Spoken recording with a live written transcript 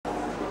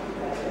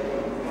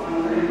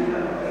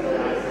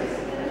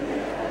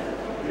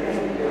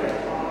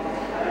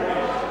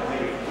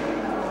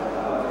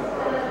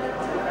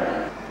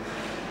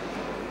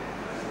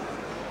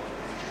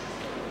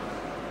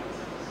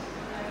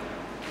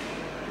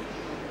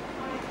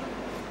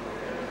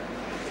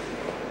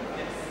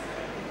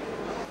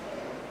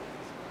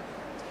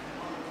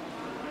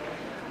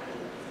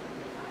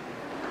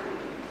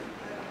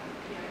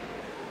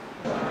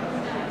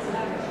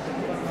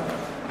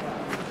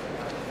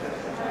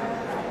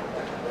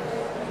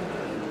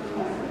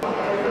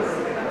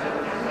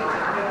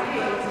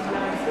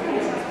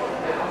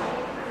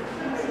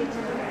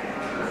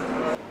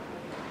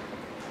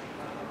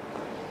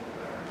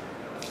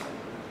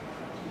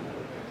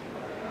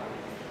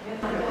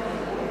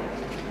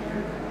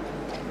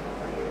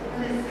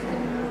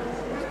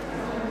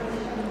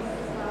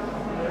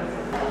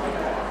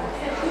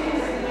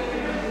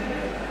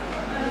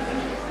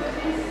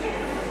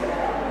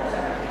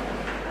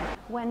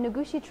when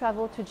Noguchi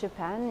traveled to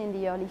Japan in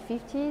the early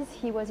 50s,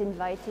 he was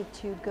invited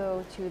to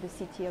go to the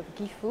city of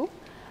Gifu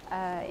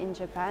in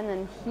Japan,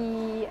 and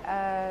he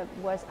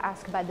was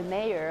asked by the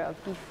mayor of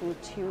Gifu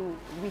to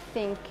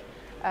rethink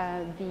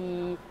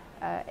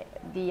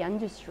the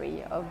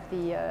industry of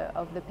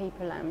the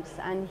paper lamps,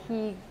 and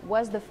he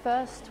was the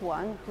first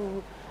one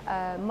who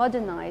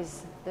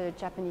modernized the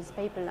Japanese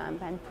paper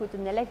lamp and put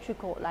an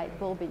electrical light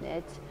bulb in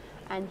it.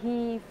 And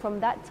he, from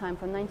that time,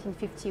 from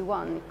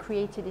 1951,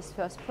 created his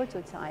first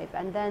prototype,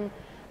 and then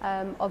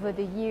over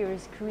the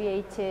years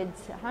created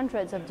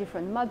hundreds of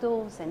different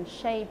models and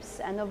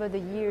shapes, and over the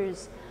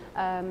years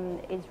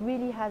it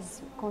really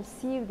has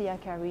conceived the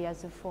Akari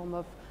as a form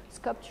of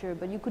sculpture,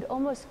 but you could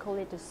almost call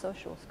it a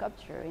social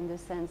sculpture in the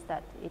sense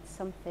that it's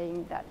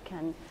something that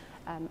can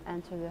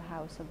enter the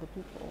house of the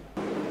people.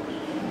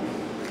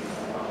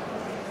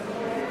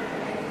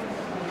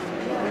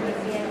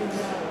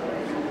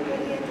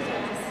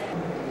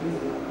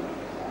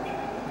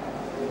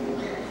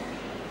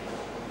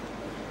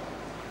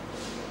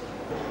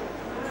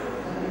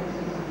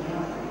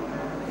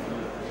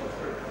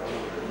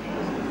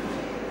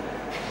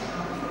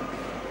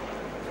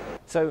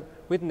 So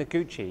with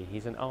Noguchi,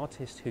 he's an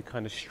artist who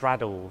kind of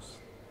straddles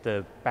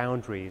the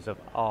boundaries of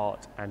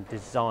art and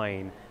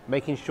design,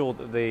 making sure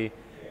that the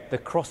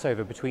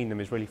crossover between them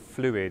is really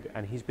fluid,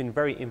 and he's been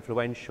very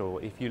influential.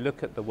 If you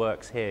look at the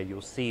works here,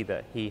 you'll see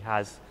that he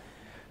has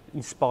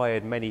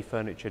inspired many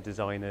furniture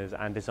designers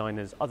and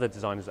other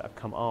designers that have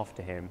come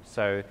after him.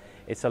 So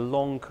it's a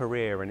long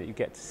career, and you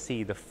get to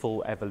see the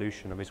full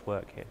evolution of his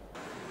work here.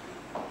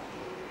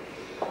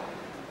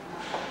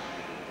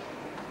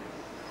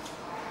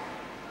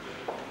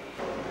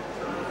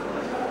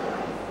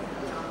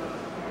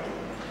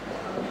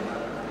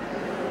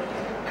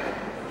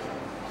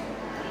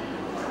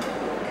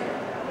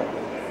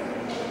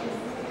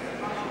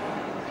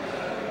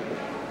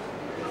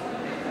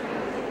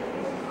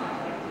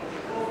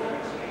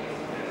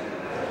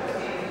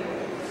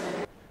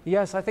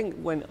 Yes, I think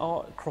when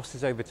art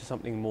crosses over to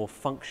something more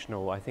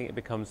functional, I think it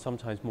becomes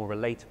sometimes more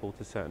relatable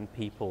to certain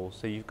people.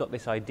 So you've got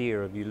this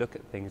idea of, you look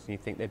at things and you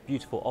think they're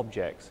beautiful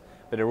objects,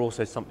 but they're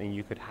also something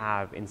you could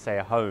have in, say,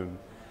 a home.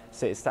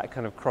 So it's that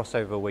kind of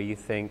crossover where you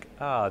think,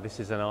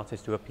 this is an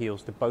artist who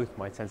appeals to both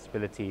my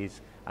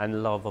sensibilities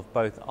and love of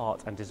both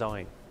art and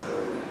design.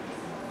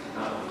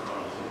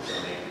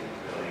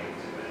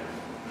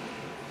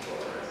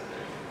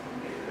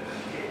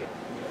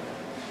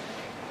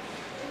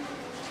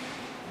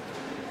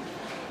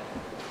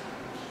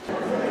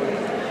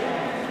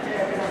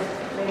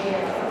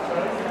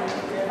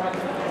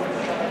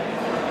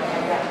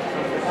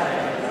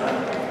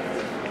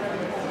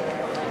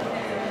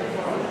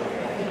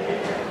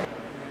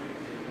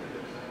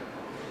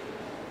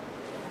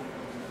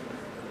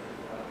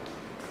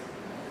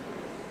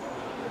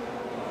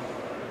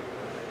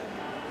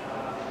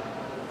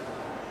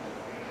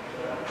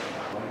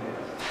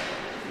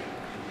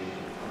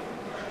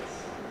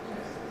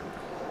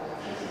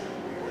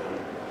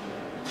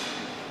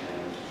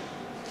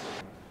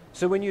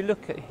 So when you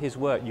look at his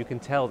work, you can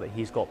tell that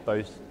he's got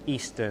both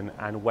Eastern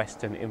and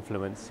Western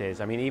influences.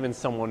 I mean, even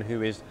someone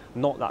who is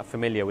not that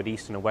familiar with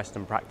Eastern and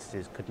Western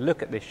practices could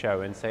look at this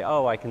show and say,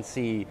 I can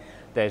see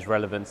there's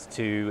relevance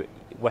to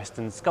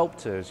Western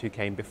sculptors who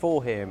came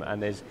before him,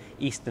 and there's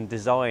Eastern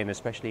design,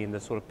 especially in the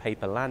sort of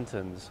paper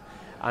lanterns.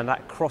 And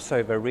that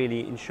crossover really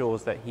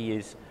ensures that he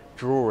is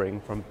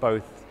drawing from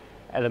both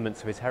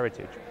elements of his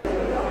heritage.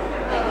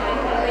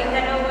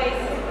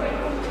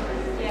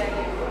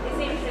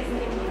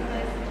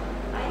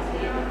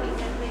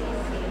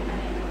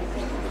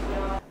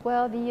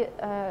 Well, the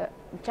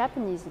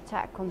Japanese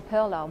attack on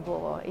Pearl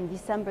Harbor in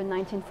December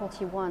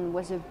 1941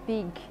 was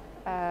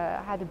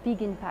had a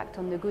big impact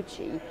on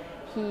Noguchi.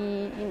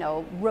 He,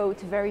 wrote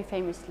very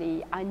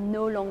famously, "I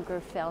no longer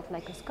felt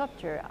like a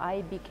sculptor.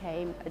 I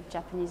became a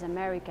Japanese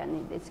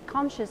American." This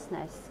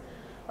consciousness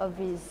of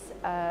his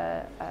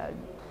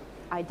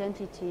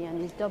identity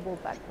and his double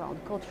background,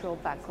 cultural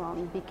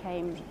background,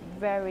 became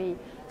very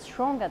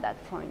strong at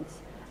that point.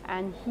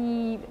 And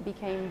he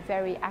became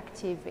very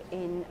active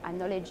in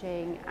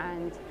acknowledging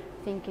and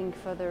thinking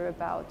further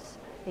about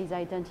his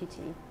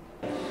identity.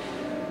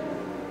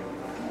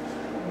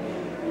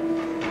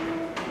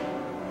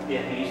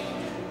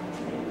 Yeah,